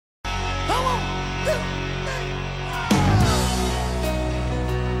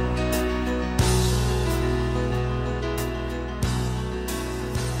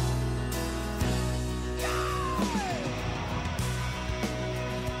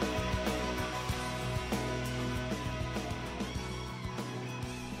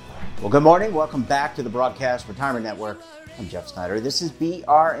Well, good morning. Welcome back to the Broadcast Retirement Network. I'm Jeff Snyder. This is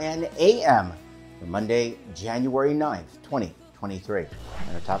BRN AM for Monday, January 9th, 2023.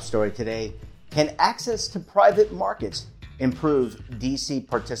 And our top story today, can access to private markets improve DC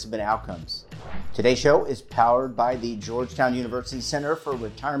participant outcomes? Today's show is powered by the Georgetown University Center for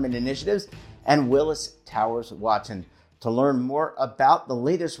Retirement Initiatives and Willis Towers Watson. To learn more about the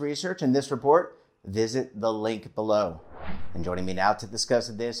latest research in this report, visit the link below. And joining me now to discuss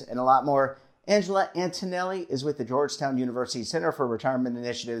this and a lot more, Angela Antonelli is with the Georgetown University Center for Retirement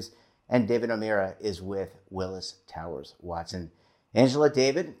Initiatives, and David O'Meara is with Willis Towers Watson. Angela,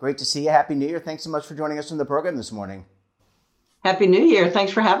 David, great to see you. Happy New Year. Thanks so much for joining us on the program this morning. Happy New Year.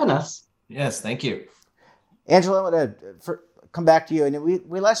 Thanks for having us. Yes, thank you. Angela, I want to come back to you. And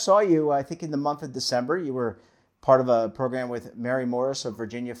we last saw you, I think, in the month of December. You were part of a program with Mary Morris of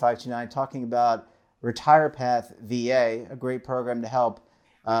Virginia 529 talking about Retire Path VA, a great program to help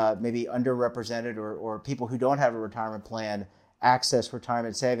maybe underrepresented or people who don't have a retirement plan access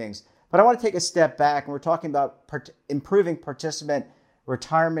retirement savings. But I want to take a step back, and we're talking about improving participant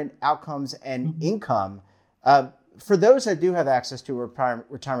retirement outcomes and income. For those that do have access to a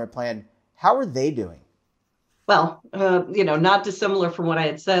retirement plan, how are they doing? Well, not dissimilar from what I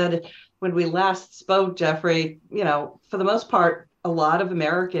had said when we last spoke, Jeffrey. For the most part, a lot of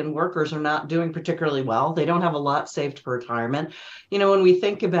American workers are not doing particularly well. They don't have a lot saved for retirement. When we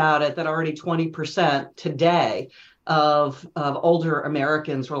think about it, that already 20% today of older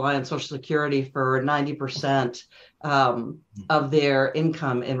Americans rely on Social Security for 90% of their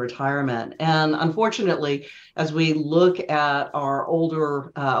income in retirement. And unfortunately, as we look at our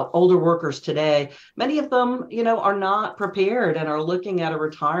older workers today, many of them, are not prepared and are looking at a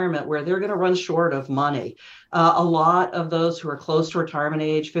retirement where they're going to run short of money. A lot of those who are close to retirement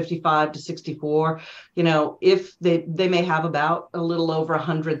age, 55 to 64, if they may have about a little over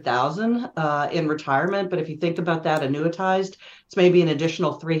 100,000 in retirement. But if you think about that annuitized, it's maybe an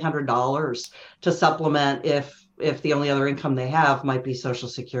additional $300 to supplement if the only other income they have might be Social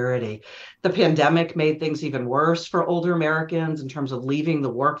Security. The pandemic made things even worse for older Americans in terms of leaving the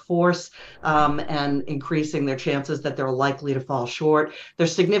workforce and increasing their chances that they're likely to fall short.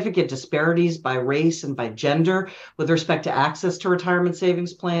 There's significant disparities by race and by gender with respect to access to retirement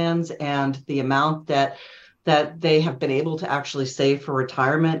savings plans and the amount that they have been able to actually save for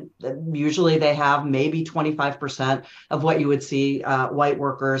retirement. Usually they have maybe 25% of what you would see white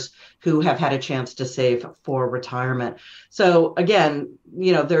workers who have had a chance to save for retirement. So again,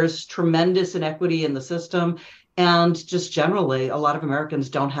 there's tremendous inequity in the system. And just generally, a lot of Americans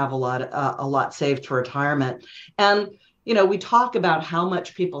don't have a lot saved for retirement. And we talk about how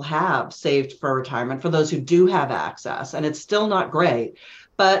much people have saved for retirement for those who do have access, and it's still not great.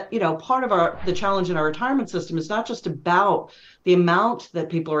 But, part of the challenge in our retirement system is not just about the amount that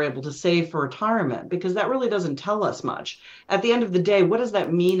people are able to save for retirement, because that really doesn't tell us much. At the end of the day, what does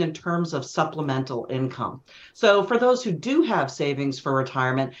that mean in terms of supplemental income? So for those who do have savings for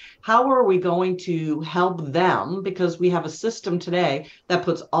retirement, how are we going to help them? Because we have a system today that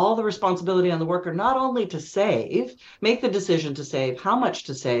puts all the responsibility on the worker, not only to save, make the decision to save, how much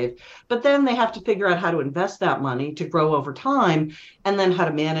to save, but then they have to figure out how to invest that money to grow over time, and then how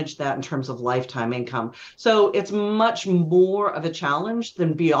to manage that in terms of lifetime income. So it's much more of a challenge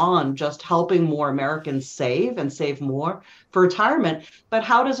than beyond just helping more Americans save and save more for retirement. But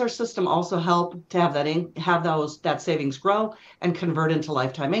how does our system also help to have that savings grow and convert into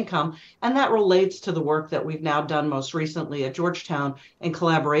lifetime income? And that relates to the work that we've now done most recently at Georgetown in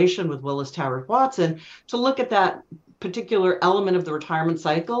collaboration with Willis Towers Watson to look at that particular element of the retirement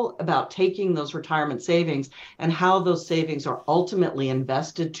cycle, about taking those retirement savings and how those savings are ultimately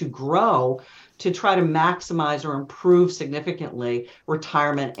invested to grow to try to maximize or improve significantly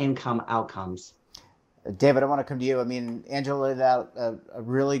retirement income outcomes. David, I want to come to you. Angela laid out a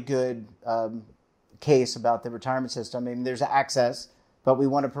really good case about the retirement system. There's access, but we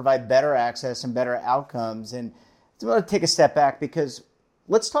want to provide better access and better outcomes. And I want to take a step back, because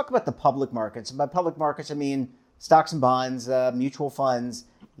let's talk about the public markets. And by public markets, I mean stocks and bonds, mutual funds,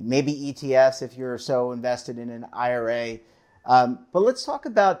 maybe ETFs if you're so invested in an IRA. But let's talk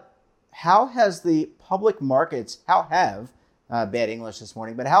about how have bad English this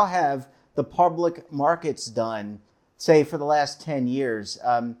morning, but how have the public markets done, say, for the last 10 years?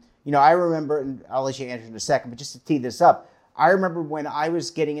 I remember, and I'll let you answer in a second, but just to tee this up, I remember when I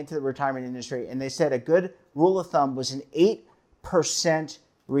was getting into the retirement industry, and they said a good rule of thumb was an 8%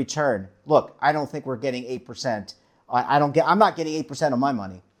 return. Look, I don't think we're getting 8%. I'm not getting 8% of my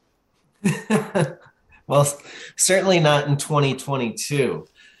money. Well, certainly not in 2022.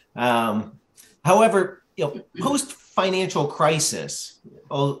 However, post financial crisis,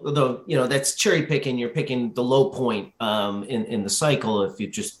 although that's cherry picking, you're picking the low point in the cycle. If you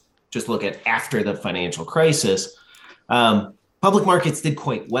just look at after the financial crisis, public markets did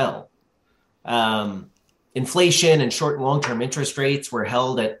quite well. Inflation and short and long-term interest rates were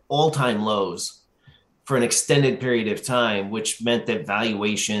held at all-time lows for an extended period of time, which meant that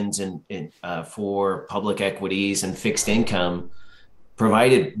valuations for public equities and fixed income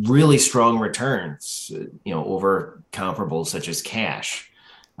provided really strong returns, over comparables such as cash.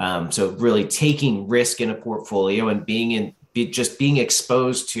 So really taking risk in a portfolio and being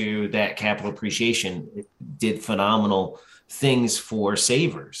exposed to that capital appreciation did phenomenal things for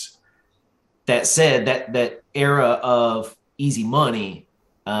savers. That said, that era of easy money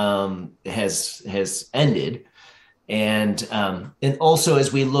has ended, and also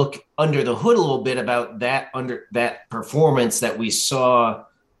as we look under the hood a little bit about that performance that we saw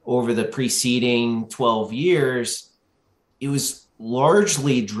over the preceding 12 years, it was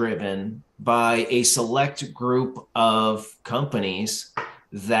largely driven by a select group of companies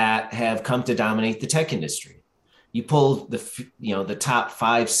that have come to dominate the tech industry. You pull the top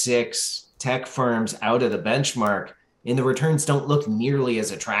 5-6 tech firms out of the benchmark, and the returns don't look nearly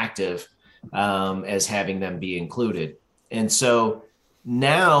as attractive as having them be included. And so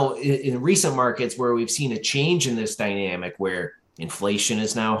now in recent markets where we've seen a change in this dynamic where inflation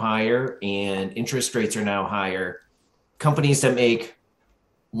is now higher and interest rates are now higher, companies that make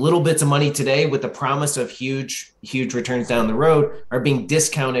little bits of money today with the promise of huge returns down the road are being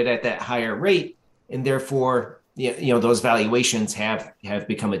discounted at that higher rate. And therefore, those valuations have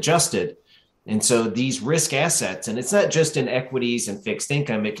become adjusted. And so these risk assets, and it's not just in equities and fixed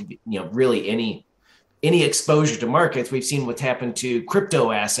income, it could be, really any exposure to markets. We've seen what's happened to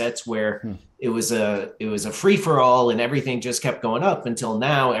crypto assets where it was a free for all and everything just kept going up until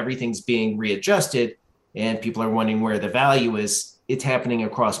now everything's being readjusted and people are wondering where the value is. It's happening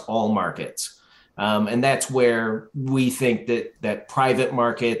across all markets. And that's where we think that private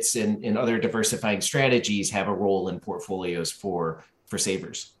markets and other diversifying strategies have a role in portfolios for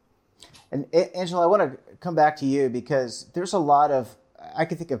savers. And Angela, I want to come back to you because there's a lot of, I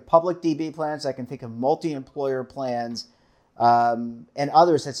can think of public DB plans, I can think of multi-employer plans, and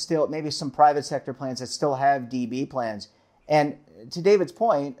others that still, maybe some private sector plans that still have DB plans. And to David's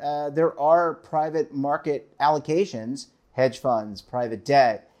point, there are private market allocations, hedge funds, private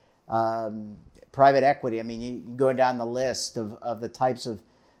debt, private equity. I mean, you go down the list of the types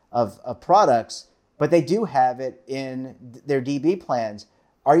of products, but they do have it in their DB plans.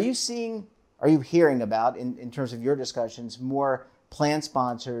 Are you hearing about, in terms of your discussions, more plan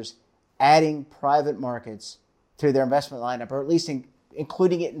sponsors adding private markets to their investment lineup, or at least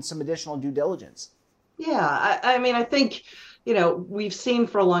including it in some additional due diligence? Yeah, I think, we've seen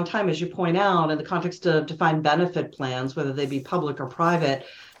for a long time, as you point out, in the context of defined benefit plans, whether they be public or private,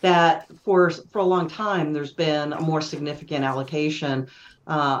 that for a long time, there's been a more significant allocation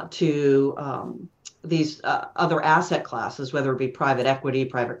to these other asset classes, whether it be private equity,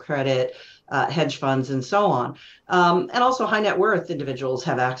 private credit, hedge funds, and so on. And also high net worth individuals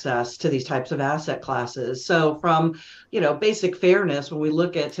have access to these types of asset classes. So from, basic fairness, when we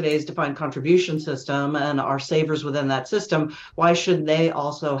look at today's defined contribution system and our savers within that system, why shouldn't they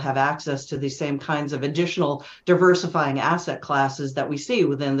also have access to the same kinds of additional diversifying asset classes that we see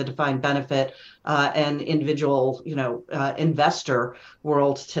within the defined benefit and individual, investor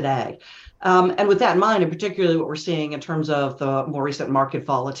world today? And with that in mind, and particularly what we're seeing in terms of the more recent market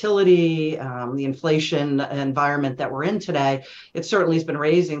volatility, the inflation environment that we're in today, it certainly has been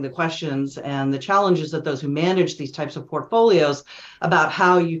raising the questions and the challenges that those who manage these types of portfolios about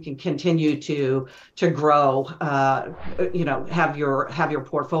how you can continue to grow, have your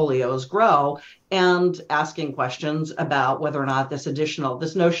portfolios grow, and asking questions about whether or not this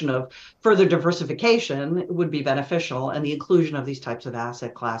notion of further diversification would be beneficial and the inclusion of these types of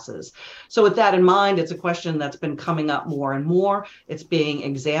asset classes. So with that in mind, it's a question that's been coming up more and more. It's being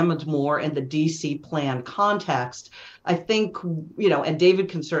examined more in the DC plan context. I think, and David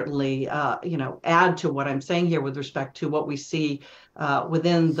can certainly, add to what I'm saying here with respect to what we see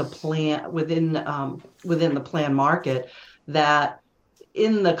within the plan market, that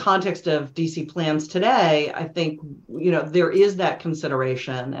in the context of DC plans today, I think, there is that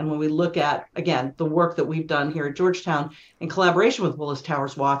consideration. And when we look at, again, the work that we've done here at Georgetown in collaboration with Willis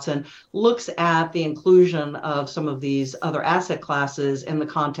Towers Watson, looks at the inclusion of some of these other asset classes in the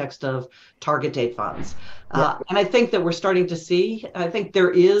context of target date funds. And I think that we're starting to see, I think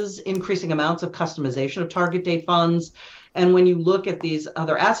there is increasing amounts of customization of target date funds. And when you look at these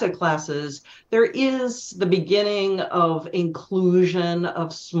other asset classes, there is the beginning of inclusion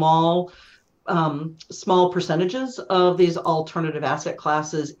of small percentages of these alternative asset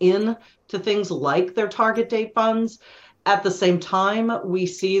classes into things like their target date funds. At the same time, we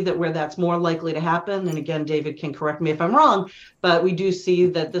see that where that's more likely to happen, and again, David can correct me if I'm wrong, but we do see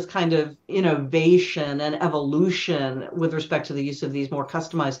that this kind of innovation and evolution with respect to the use of these more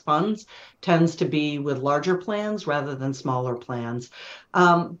customized funds tends to be with larger plans rather than smaller plans.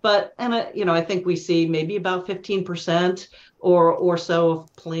 I think we see maybe about 15% or so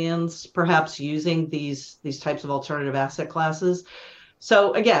of plans perhaps using these types of alternative asset classes.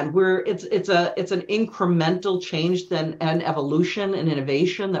 So again, it's an incremental change and evolution and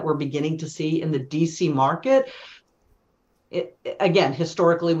innovation that we're beginning to see in the DC market. Again,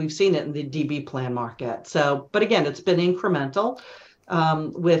 historically, we've seen it in the DB plan market. So, but again, it's been incremental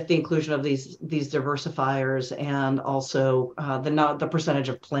with the inclusion of these diversifiers and also the percentage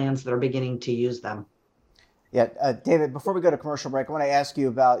of plans that are beginning to use them. Yeah, David, before we go to commercial break, I want to ask you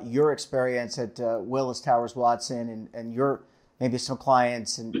about your experience at Willis Towers Watson and your maybe some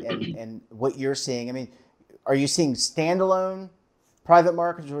clients and what you're seeing. I mean, are you seeing standalone private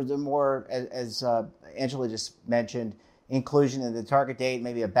markets, or is it more, as Angela just mentioned, inclusion in the target date,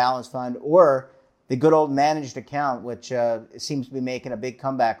 maybe a balanced fund, or the good old managed account, which seems to be making a big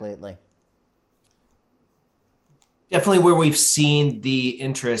comeback lately? Definitely where we've seen the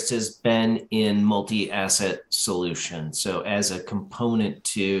interest has been in multi-asset solutions. So as a component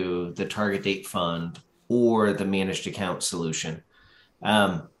to the target date fund or the managed account solution.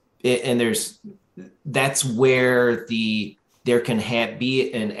 That's where there can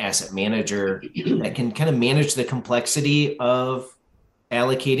be an asset manager that can kind of manage the complexity of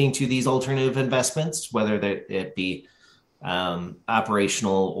allocating to these alternative investments, whether it be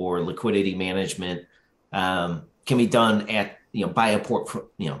operational or liquidity management, can be done by a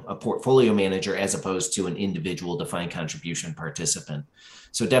portfolio manager as opposed to an individual defined contribution participant.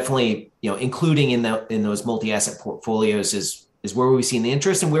 So definitely, including in those multi-asset portfolios is where we've seen the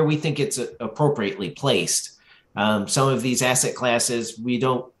interest and where we think it's appropriately placed. Some of these asset classes, we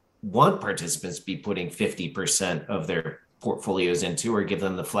don't want participants to be putting 50% of their portfolios into or give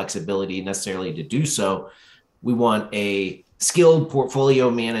them the flexibility necessarily to do so. We want a skilled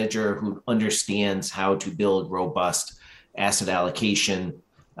portfolio manager who understands how to build robust asset allocation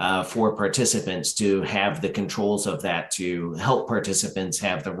for participants, to have the controls of that, to help participants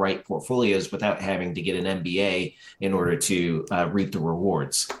have the right portfolios without having to get an MBA in order to reap the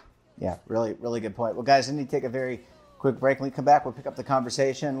rewards. Yeah, really, really good point. Well, guys, I need to take a very quick break. When we come back, we'll pick up the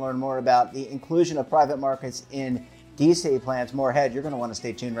conversation, learn more about the inclusion of private markets in DC plans. More ahead. You're going to want to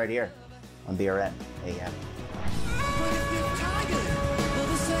stay tuned right here on BRN AM.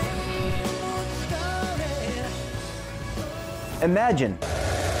 Imagine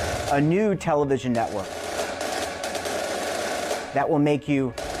a new television network that will make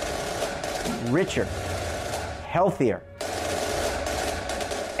you richer, healthier,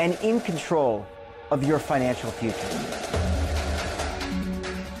 and in control of your financial future.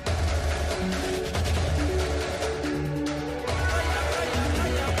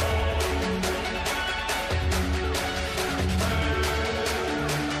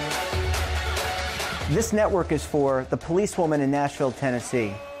 This network is for the policewoman in Nashville,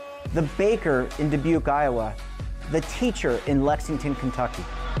 Tennessee, the baker in Dubuque, Iowa, the teacher in Lexington, Kentucky.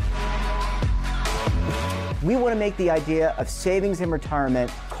 We want to make the idea of savings and retirement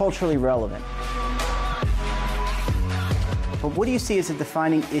culturally relevant. But what do you see as a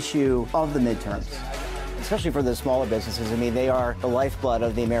defining issue of the midterms, especially for the smaller businesses? I mean, they are the lifeblood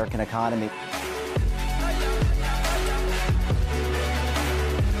of the American economy.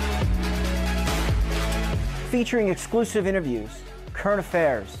 Featuring exclusive interviews, current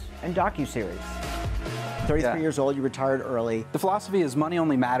affairs, and docuseries. 33 years old, you retired early. The philosophy is money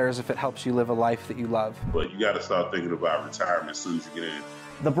only matters if it helps you live a life that you love. But you got to start thinking about retirement as soon as you get in.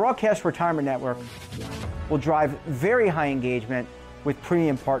 The Broadcast Retirement Network will drive very high engagement with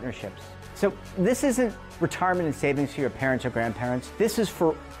premium partnerships. So this isn't retirement and savings for your parents or grandparents. This is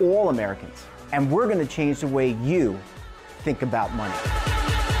for all Americans. And we're going to change the way you think about money.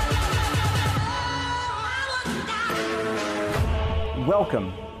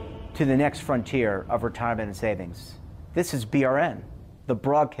 Welcome to the next frontier of retirement and savings. This is BRN, the the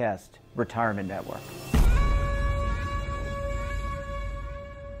Broadcast Retirement Network.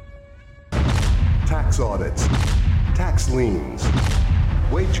 Tax audits, tax liens,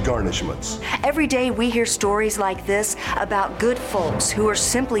 wage garnishments. Every day we hear stories like this about good folks who are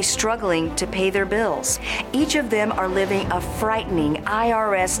simply struggling to pay their bills. Each of them are living a frightening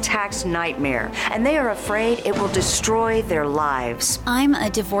IRS tax nightmare, and they are afraid it will destroy their lives. I'm a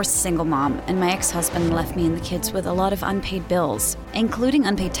divorced single mom, and my ex-husband left me and the kids with a lot of unpaid bills, including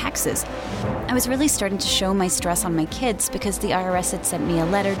unpaid taxes. I was really starting to show my stress on my kids because the IRS had sent me a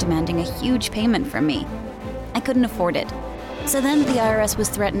letter demanding a huge payment from me. I couldn't afford it. So then the IRS was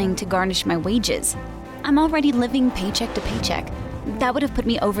threatening to garnish my wages. I'm already living paycheck to paycheck. That would have put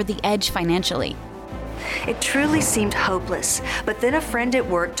me over the edge financially. It truly seemed hopeless, but then a friend at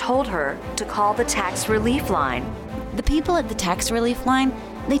work told her to call the tax relief line. The people at the tax relief line,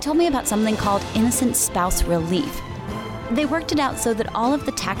 they told me about something called innocent spouse relief. They worked it out so that all of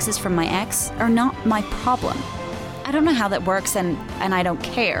the taxes from my ex are not my problem. I don't know how that works, and I don't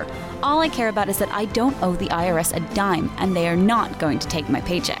care. All I care about is that I don't owe the IRS a dime, and they are not going to take my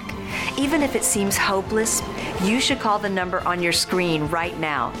paycheck. Even if it seems hopeless, you should call the number on your screen right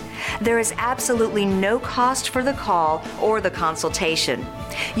now. There is absolutely no cost for the call or the consultation.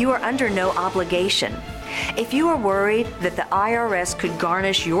 You are under no obligation. If you are worried that the IRS could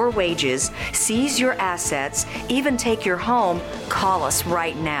garnish your wages, seize your assets, even take your home, call us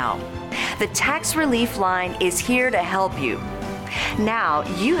right now. The Tax Relief Line is here to help you. Now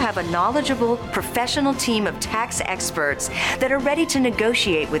you have a knowledgeable, professional team of tax experts that are ready to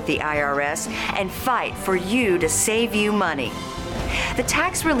negotiate with the IRS and fight for you to save you money. The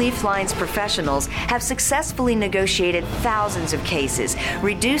Tax Relief Line's professionals have successfully negotiated thousands of cases,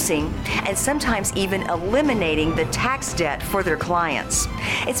 reducing and sometimes even eliminating the tax debt for their clients.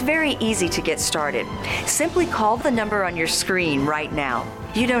 It's very easy to get started. Simply call the number on your screen right now.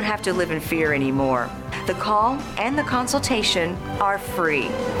 You don't have to live in fear anymore. The call and the consultation are free.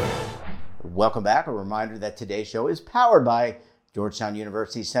 Welcome back. A reminder that today's show is powered by Georgetown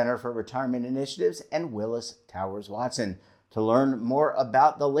University Center for Retirement Initiatives and Willis Towers Watson. To learn more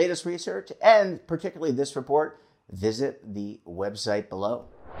about the latest research and particularly this report, visit the website below.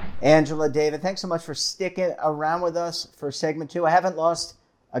 Angela, David, thanks so much for sticking around with us for segment 2. I haven't lost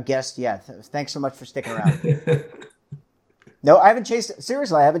a guest yet. Thanks so much for sticking around. No, I haven't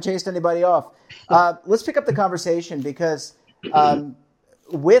chased anybody off. Let's pick up the conversation because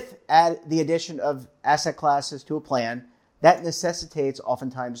with the addition of asset classes to a plan, that necessitates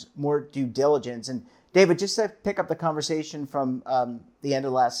oftentimes more due diligence. And David, just to pick up the conversation from the end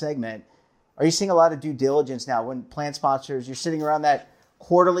of the last segment, are you seeing a lot of due diligence now when plan sponsors, you're sitting around that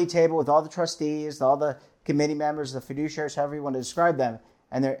quarterly table with all the trustees, all the committee members, the fiduciaries, however you want to describe them,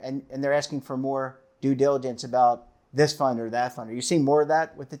 and they're asking for more due diligence about this fund or that fund? Are you seeing more of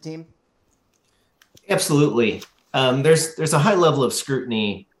that with the team? Absolutely. There's a high level of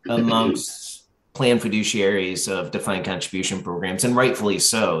scrutiny amongst plan fiduciaries of defined contribution programs, and rightfully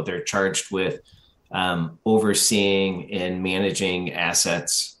so. They're charged with overseeing and managing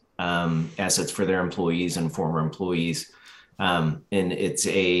assets for their employees and former employees. And it's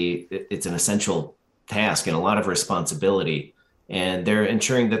an essential task and a lot of responsibility. And they're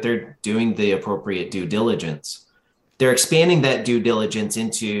ensuring that they're doing the appropriate due diligence. They're expanding that due diligence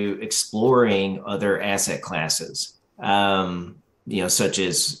into exploring other asset classes, such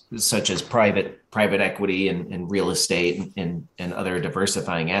as private equity and real estate and other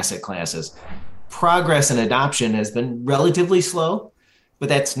diversifying asset classes. Progress and adoption has been relatively slow, but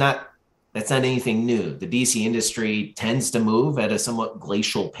that's not anything new. The DC industry tends to move at a somewhat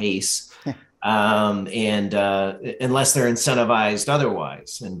glacial pace. And unless they're incentivized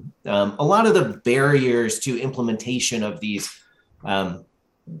otherwise. And a lot of the barriers to implementation of these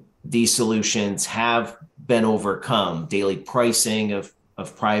solutions have been overcome. Daily pricing of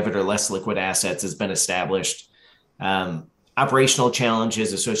private or less liquid assets has been established. Operational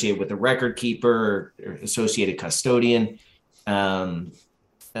challenges associated with the record keeper or associated custodian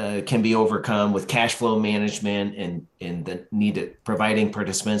can be overcome with cash flow management and the need of providing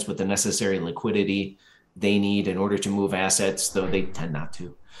participants with the necessary liquidity they need in order to move assets, though they tend not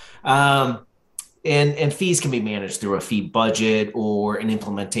to. And fees can be managed through a fee budget or an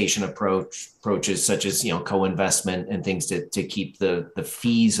implementation approaches such as co-investment and things to keep the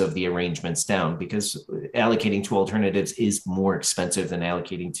fees of the arrangements down, because allocating to alternatives is more expensive than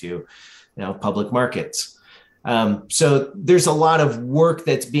allocating to public markets. So there's a lot of work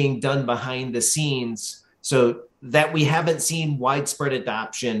that's being done behind the scenes. So that we haven't seen widespread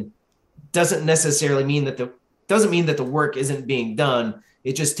adoption doesn't necessarily mean that the work isn't being done.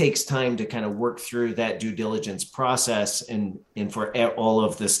 It just takes time to kind of work through that due diligence process and for all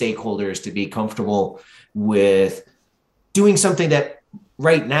of the stakeholders to be comfortable with doing something that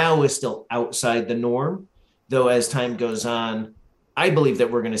right now is still outside the norm. Though as time goes on, I believe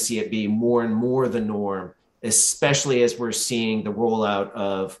that we're going to see it be more and more the norm, especially as we're seeing the rollout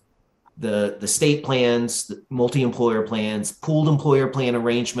of the state plans, the multi-employer plans, pooled employer plan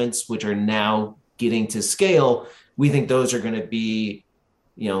arrangements, which are now getting to scale. We think those are going to be,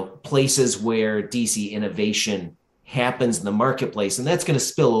 places where DC innovation happens in the marketplace, and that's going to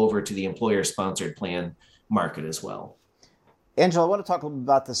spill over to the employer-sponsored plan market as well. Angela, I want to talk a little bit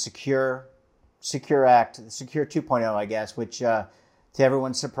about the Secure Act, the Secure 2.0, I guess, which to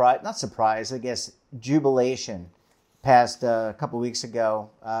everyone's surprise, not surprise, I guess, jubilation, passed a couple of weeks ago,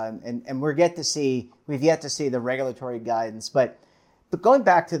 and we've yet to see the regulatory guidance. But going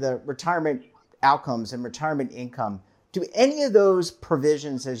back to the retirement outcomes and retirement income, do any of those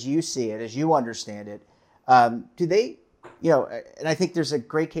provisions, as you see it, as you understand it, do they, and I think there's a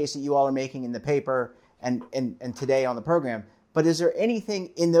great case that you all are making in the paper and today on the program, but is there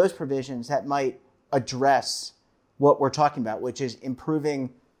anything in those provisions that might address what we're talking about, which is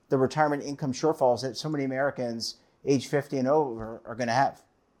improving the retirement income shortfalls that so many Americans age 50 and over are going to have?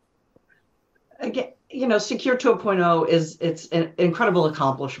 Again, Secure 2.0 it's an incredible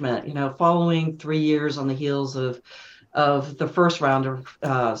accomplishment. Following 3 years on the heels of the first round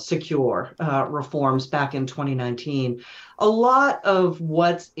of Secure reforms back in 2019, a lot of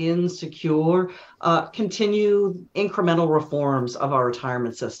what's in Secure continue incremental reforms of our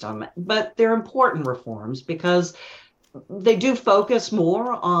retirement system, but they're important reforms because they do focus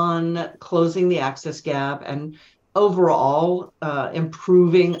more on closing the access gap and overall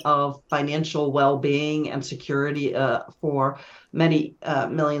improving of financial well-being and security for many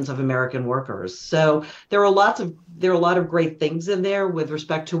millions of American workers. So there are a lot of great things in there with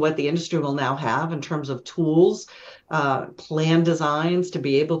respect to what the industry will now have in terms of tools, plan designs to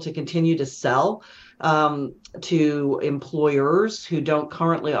be able to continue to sell to employers who don't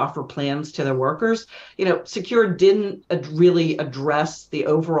currently offer plans to their workers. Secure didn't really address the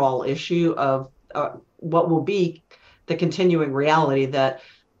overall issue of what will be the continuing reality that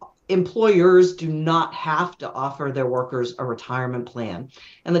employers do not have to offer their workers a retirement plan.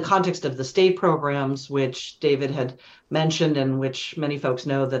 In the context of the state programs, which David had mentioned and which many folks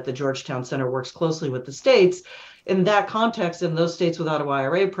know that the Georgetown Center works closely with the states, in that context, in those states with auto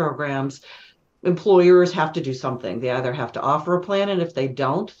IRA programs, employers have to do something. They either have to offer a plan, and if they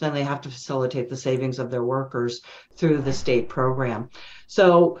don't, then they have to facilitate the savings of their workers through the state program.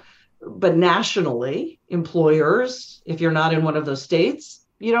 But nationally, employers, if you're not in one of those states,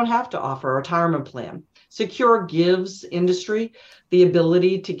 you don't have to offer a retirement plan. Secure gives industry the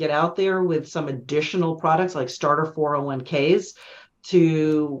ability to get out there with some additional products like starter 401ks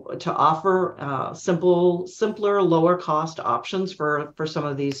to offer simpler, lower cost options for some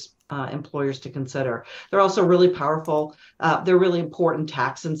of these employers to consider. They're also really powerful. They're really important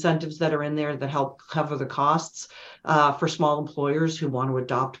tax incentives that are in there that help cover the costs for small employers who want to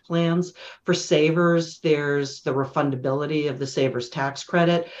adopt plans. For savers, there's the refundability of the savers tax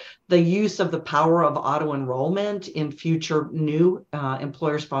credit, the use of the power of auto enrollment in future new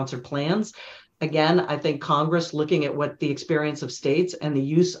employer-sponsored plans. Again, I think Congress, looking at what the experience of states and the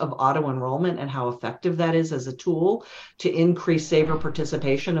use of auto enrollment and how effective that is as a tool to increase saver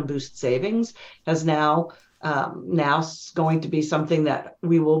participation and boost savings, has now going to be something that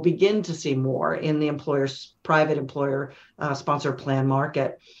we will begin to see more in the private employer sponsored plan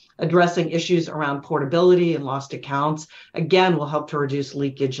market. Addressing issues around portability and lost accounts, again, will help to reduce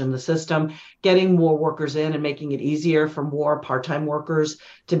leakage in the system, getting more workers in and making it easier for more part-time workers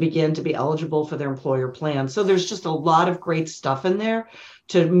to begin to be eligible for their employer plan. So there's just a lot of great stuff in there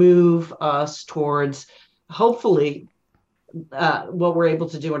to move us towards, hopefully, what we're able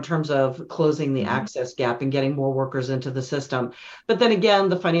to do in terms of closing the access gap and getting more workers into the system. But then again,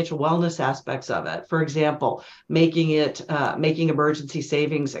 the financial wellness aspects of it, for example, making emergency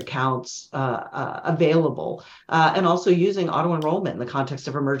savings accounts available, and also using auto enrollment in the context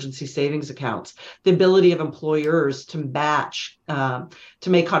of emergency savings accounts, the ability of employers to match, to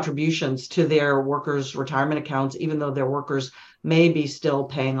make contributions to their workers' retirement accounts, even though their workers may be still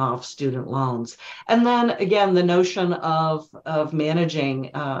paying off student loans. And then again, the notion of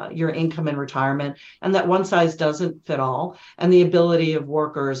managing your income in retirement, and that one size doesn't fit all, and the ability of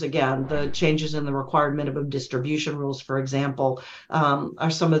workers, again, the changes in the required minimum distribution rules, for example,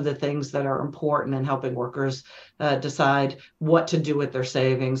 are some of the things that are important in helping workers decide what to do with their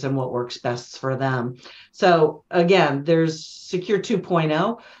savings and what works best for them. So again, there's Secure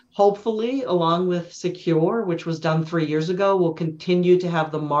 2.0, hopefully, along with Secure, which was done 3 years ago, we'll continue to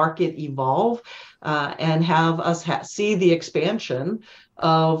have the market evolve and have us see the expansion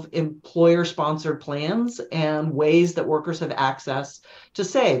of employer-sponsored plans and ways that workers have access to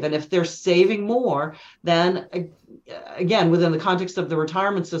save. And if they're saving more, then again, within the context of the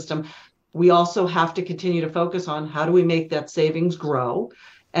retirement system, we also have to continue to focus on how do we make that savings grow.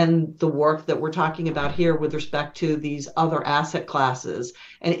 And the work that we're talking about here with respect to these other asset classes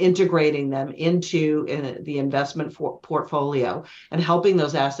and integrating them into the investment portfolio and helping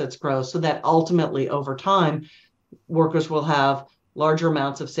those assets grow so that ultimately over time, workers will have larger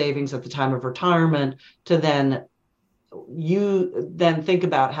amounts of savings at the time of retirement to then think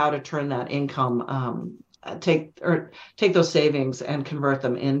about how to turn that income, take those savings and convert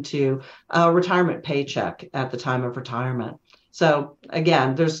them into a retirement paycheck at the time of retirement. So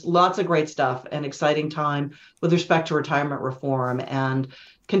again, there's lots of great stuff and exciting time with respect to retirement reform and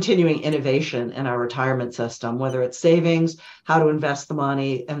continuing innovation in our retirement system, whether it's savings, how to invest the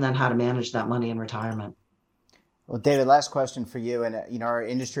money, and then how to manage that money in retirement. Well, David, last question for you. And, our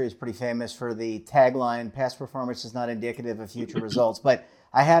industry is pretty famous for the tagline, past performance is not indicative of future results. But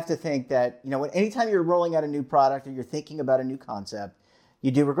I have to think that, anytime you're rolling out a new product or you're thinking about a new concept,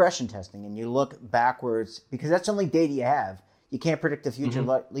 you do regression testing and you look backwards because that's the only data you have. You can't predict the future.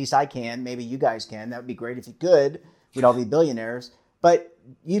 At least I can. Maybe you guys can. That would be great if you could. We'd all be billionaires. But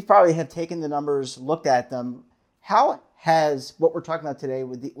you probably have taken the numbers, looked at them. How has what we're talking about today,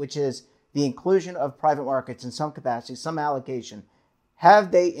 which is the inclusion of private markets in some capacity, some allocation,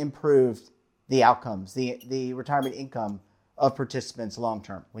 have they improved the outcomes, the retirement income of participants long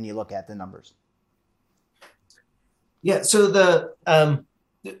term when you look at the numbers? Yeah. So the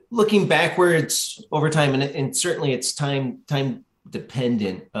looking backwards over time, and certainly it's time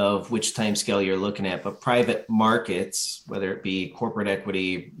dependent of which time scale you're looking at, but private markets, whether it be corporate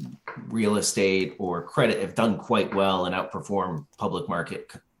equity, real estate, or credit, have done quite well and outperform public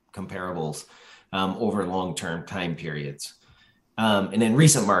market comparables over long-term time periods. And then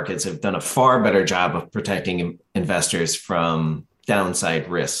recent markets have done a far better job of protecting investors from downside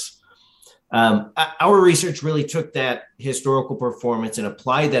risks. Our research really took that historical performance and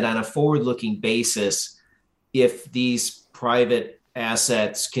applied that on a forward-looking basis. If these private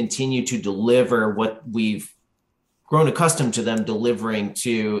assets continue to deliver what we've grown accustomed to them delivering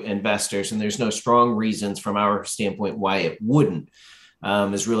to investors, and there's no strong reasons from our standpoint why it wouldn't,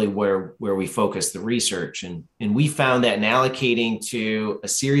 is really where we focus the research. And we found that in allocating to a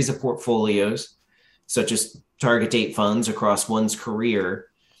series of portfolios, such as target date funds across one's career,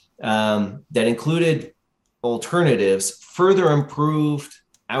 that included alternatives, further improved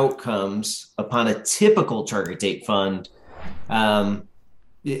outcomes upon a typical target date fund,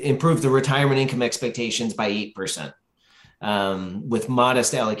 improved the retirement income expectations by 8%, with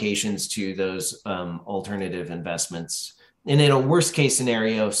modest allocations to those alternative investments. And in a worst case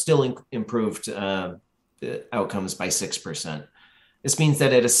scenario, still improved outcomes by 6%. This means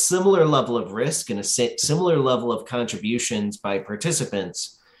that at a similar level of risk and a similar level of contributions by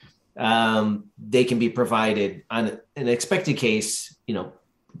participants, they can be provided on an expected case,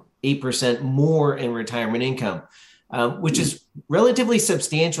 8% more in retirement income, which is relatively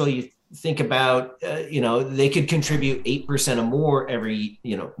substantial. You think about, they could contribute 8% or more every,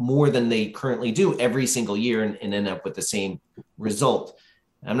 more than they currently do every single year and end up with the same result.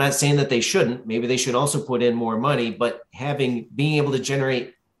 I'm not saying that they shouldn't. Maybe they should also put in more money, but being able to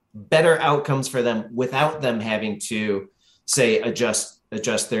generate better outcomes for them without them having to, say, adjust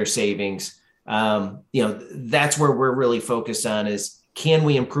their savings. That's where we're really focused on is, can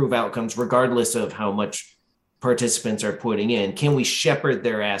we improve outcomes regardless of how much participants are putting in? Can we shepherd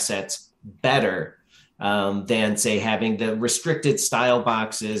their assets better than, say, having the restricted style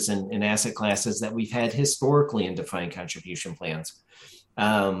boxes and asset classes that we've had historically in defined contribution plans,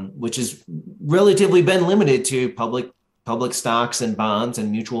 which has relatively been limited to public stocks and bonds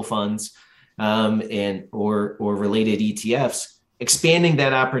and mutual funds or related ETFs. Expanding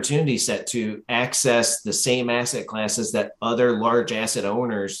that opportunity set to access the same asset classes that other large asset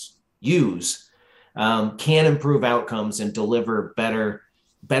owners use can improve outcomes and deliver better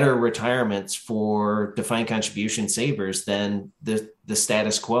retirements for defined contribution savers than the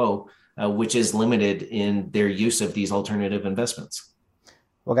status quo, which is limited in their use of these alternative investments.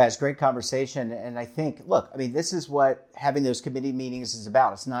 Well, guys, great conversation. And I think, this is what having those committee meetings is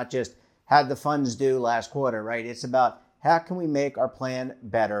about. It's not just how did the funds do last quarter, right? It's about how can we make our plan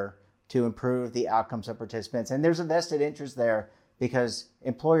better to improve the outcomes of participants? And there's a vested interest there because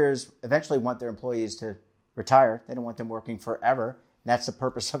employers eventually want their employees to retire. They don't want them working forever. And that's the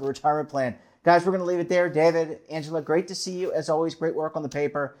purpose of a retirement plan. Guys, we're going to leave it there. David, Angela, great to see you. As always, great work on the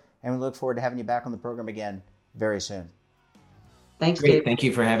paper, and we look forward to having you back on the program again very soon. Thanks, Great. David. Thank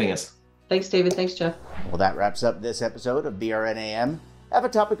you for having us. Thanks, David. Thanks, Jeff. Well, that wraps up this episode of BRNAM. Have a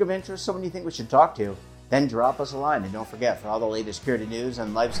topic of interest, someone you think we should talk to, then drop us a line. And don't forget, for all the latest security news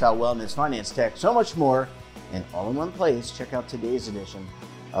and lifestyle, wellness, finance, tech, so much more, and all in one place, check out today's edition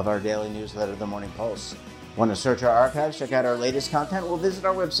of our daily newsletter, The Morning Pulse. Want to search our archives, check out our latest content, we'll visit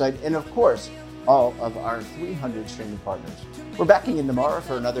our website, and of course, all of our 300 streaming partners. We're back again tomorrow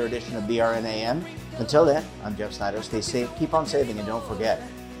for another edition of BRNAM. Until then, I'm Jeff Snyder. Stay safe, keep on saving, and don't forget,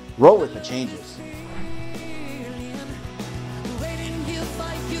 roll with the changes.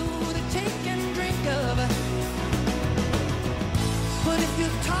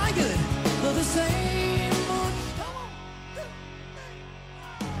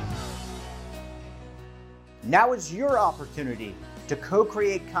 Now is your opportunity to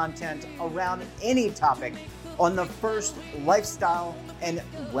co-create content around any topic on the First Lifestyle and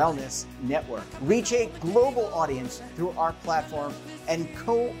Wellness Network. Reach a global audience through our platform and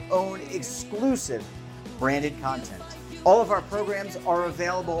co-own exclusive branded content. All of our programs are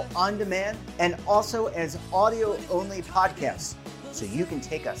available on demand and also as audio-only podcasts, so you can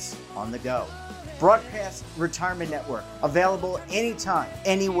take us on the go. Broadcast Retirement Network, available anytime,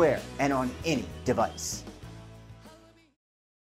 anywhere, and on any device.